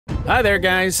Hi there,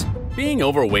 guys. Being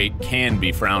overweight can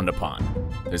be frowned upon.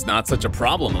 There's not such a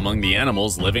problem among the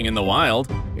animals living in the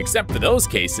wild, except for those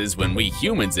cases when we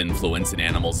humans influence an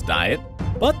animal's diet.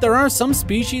 But there are some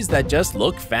species that just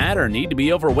look fat or need to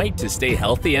be overweight to stay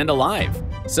healthy and alive.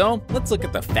 So let's look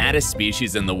at the fattest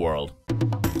species in the world.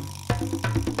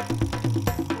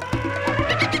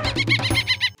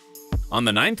 On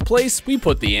the 9th place, we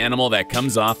put the animal that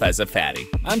comes off as a fatty.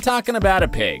 I'm talking about a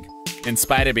pig. In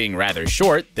spite of being rather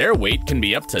short, their weight can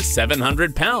be up to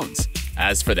 700 pounds.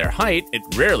 As for their height, it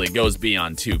rarely goes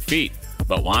beyond 2 feet.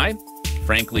 But why?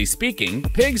 Frankly speaking,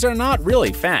 pigs are not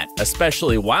really fat,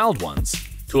 especially wild ones.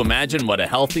 To imagine what a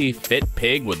healthy, fit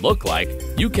pig would look like,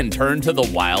 you can turn to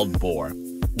the wild boar.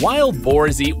 Wild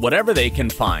boars eat whatever they can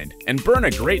find and burn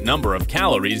a great number of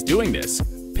calories doing this.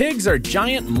 Pigs are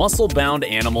giant muscle-bound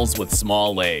animals with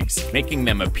small legs, making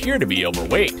them appear to be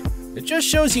overweight. It just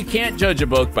shows you can't judge a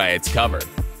book by its cover.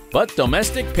 But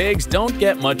domestic pigs don't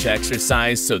get much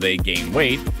exercise, so they gain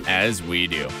weight, as we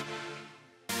do.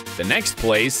 The next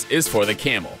place is for the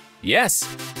camel. Yes,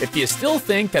 if you still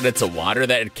think that it's a water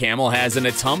that a camel has in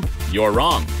its hump, you're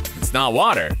wrong. It's not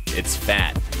water, it's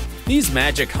fat. These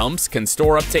magic humps can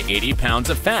store up to 80 pounds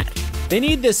of fat. They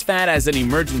need this fat as an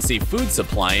emergency food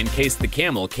supply in case the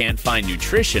camel can't find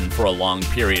nutrition for a long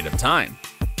period of time.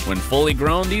 When fully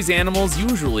grown, these animals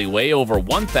usually weigh over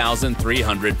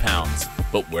 1,300 pounds.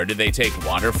 But where do they take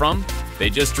water from?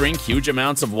 They just drink huge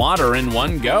amounts of water in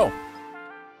one go.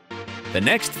 The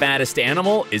next fattest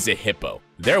animal is a hippo.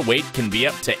 Their weight can be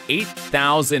up to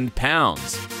 8,000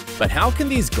 pounds. But how can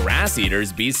these grass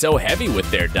eaters be so heavy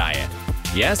with their diet?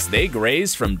 Yes, they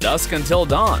graze from dusk until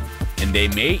dawn, and they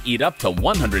may eat up to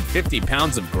 150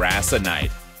 pounds of grass a night.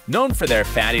 Known for their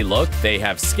fatty look, they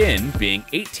have skin being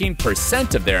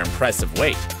 18% of their impressive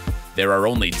weight. There are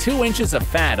only 2 inches of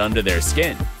fat under their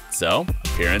skin, so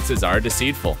appearances are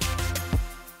deceitful.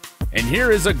 And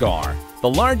here is a gaur, the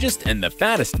largest and the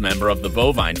fattest member of the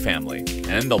bovine family,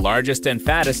 and the largest and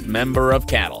fattest member of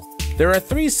cattle. There are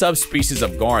 3 subspecies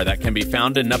of gaur that can be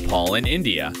found in Nepal and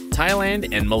India, Thailand,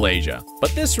 and Malaysia,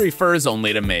 but this refers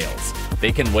only to males.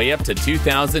 They can weigh up to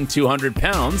 2,200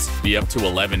 pounds, be up to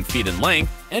 11 feet in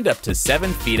length, and up to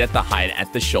 7 feet at the height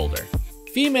at the shoulder.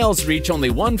 Females reach only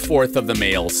 1/4 of the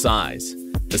male's size.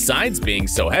 Besides being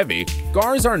so heavy,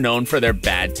 gaurs are known for their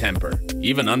bad temper.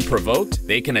 Even unprovoked,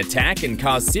 they can attack and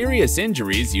cause serious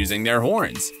injuries using their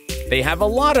horns. They have a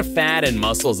lot of fat and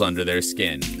muscles under their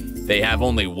skin. They have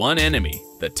only one enemy,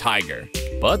 the tiger.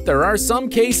 But there are some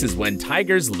cases when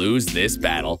tigers lose this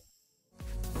battle.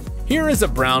 Here is a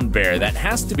brown bear that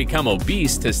has to become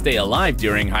obese to stay alive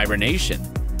during hibernation.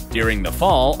 During the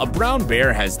fall, a brown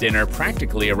bear has dinner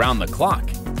practically around the clock.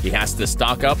 He has to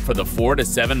stock up for the 4 to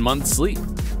 7 month sleep.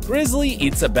 Grizzly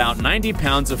eats about 90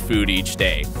 pounds of food each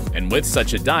day, and with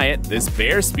such a diet, this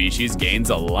bear species gains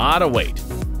a lot of weight.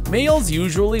 Males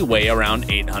usually weigh around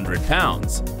 800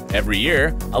 pounds. Every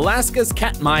year, Alaska's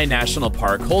Katmai National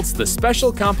Park holds the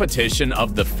special competition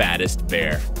of the fattest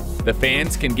bear. The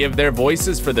fans can give their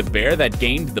voices for the bear that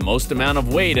gained the most amount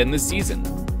of weight in the season.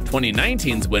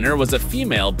 2019's winner was a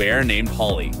female bear named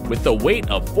Holly, with a weight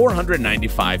of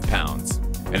 495 pounds.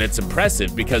 And it's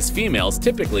impressive because females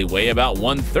typically weigh about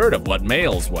 1/3 of what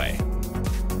males weigh.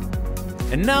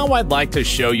 And now I'd like to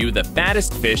show you the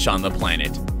fattest fish on the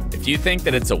planet. If you think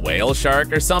that it's a whale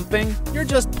shark or something, you're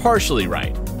just partially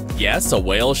right. Yes, a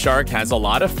whale shark has a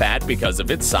lot of fat because of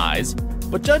its size,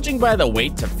 but judging by the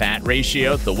weight to fat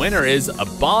ratio, the winner is a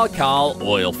baikal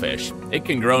oilfish. It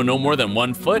can grow no more than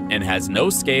 1 foot and has no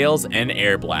scales and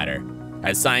air bladder.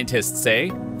 As scientists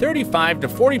say, 35 to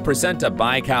 40% of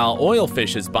baikal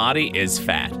oilfish's body is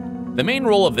fat. The main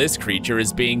role of this creature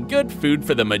is being good food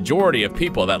for the majority of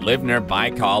people that live near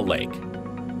Baikal Lake.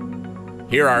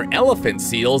 Here are elephant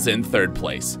seals in 3rd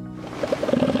place.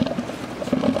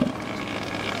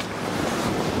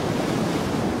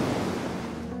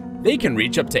 They can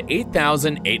reach up to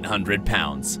 8,800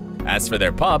 pounds. As for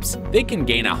their pups, they can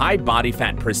gain a high body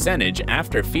fat percentage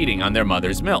after feeding on their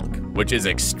mother's milk, which is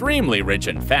extremely rich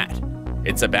in fat.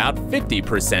 It's about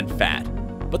 50% fat.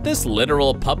 But this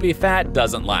literal puppy fat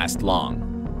doesn't last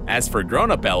long. As for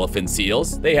grown-up elephant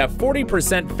seals, they have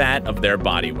 40% fat of their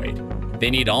body weight. They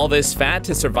need all this fat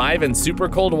to survive in super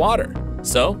cold water.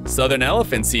 So, southern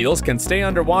elephant seals can stay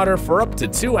underwater for up to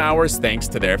 2 hours thanks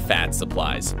to their fat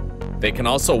supplies. They can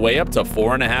also weigh up to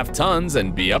 4.5 tons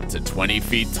and be up to 20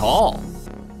 feet tall.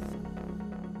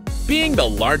 Being the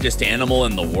largest animal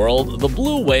in the world, the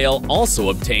blue whale also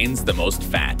obtains the most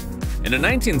fat. In a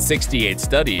 1968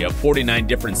 study of 49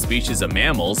 different species of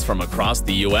mammals from across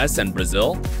the US and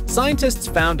Brazil, scientists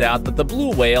found out that the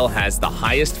blue whale has the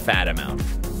highest fat amount.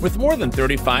 With more than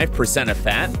 35% of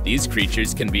fat, these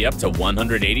creatures can be up to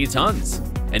 180 tons.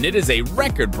 And it is a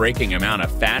record-breaking amount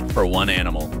of fat for one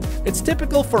animal. It's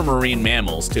typical for marine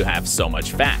mammals to have so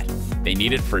much fat. They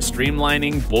need it for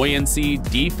streamlining, buoyancy,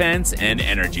 defense, and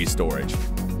energy storage.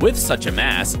 With such a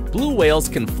mass, blue whales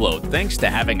can float thanks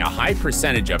to having a high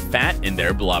percentage of fat in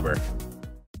their blubber.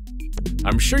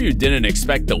 I'm sure you didn't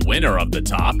expect the winner of the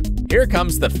top. Here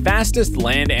comes the fastest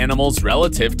land animals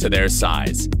relative to their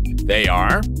size. They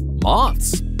are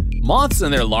moths. Moths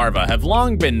and their larvae have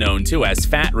long been known to as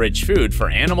fat-rich food for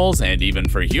animals and even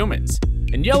for humans.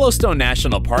 In Yellowstone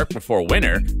National Park before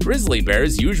winter, grizzly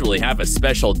bears usually have a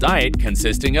special diet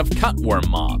consisting of cutworm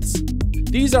moths.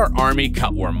 These are army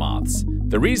cutworm moths.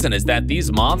 The reason is that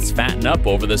these moths fatten up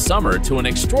over the summer to an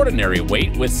extraordinary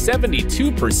weight with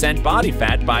 72% body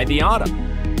fat by the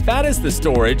autumn. Fattest the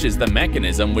storage is the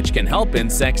mechanism which can help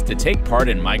insects to take part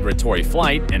in migratory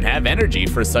flight and have energy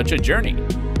for such a journey.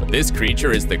 But this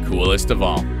creature is the coolest of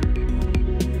all.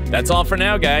 That's all for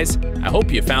now, guys. I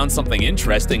hope you found something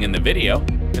interesting in the video.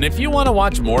 And if you want to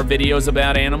watch more videos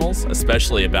about animals,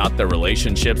 especially about their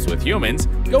relationships with humans,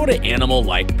 go to Animal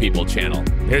Like People channel.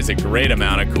 There's a great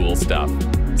amount of cool stuff.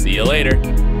 See you later.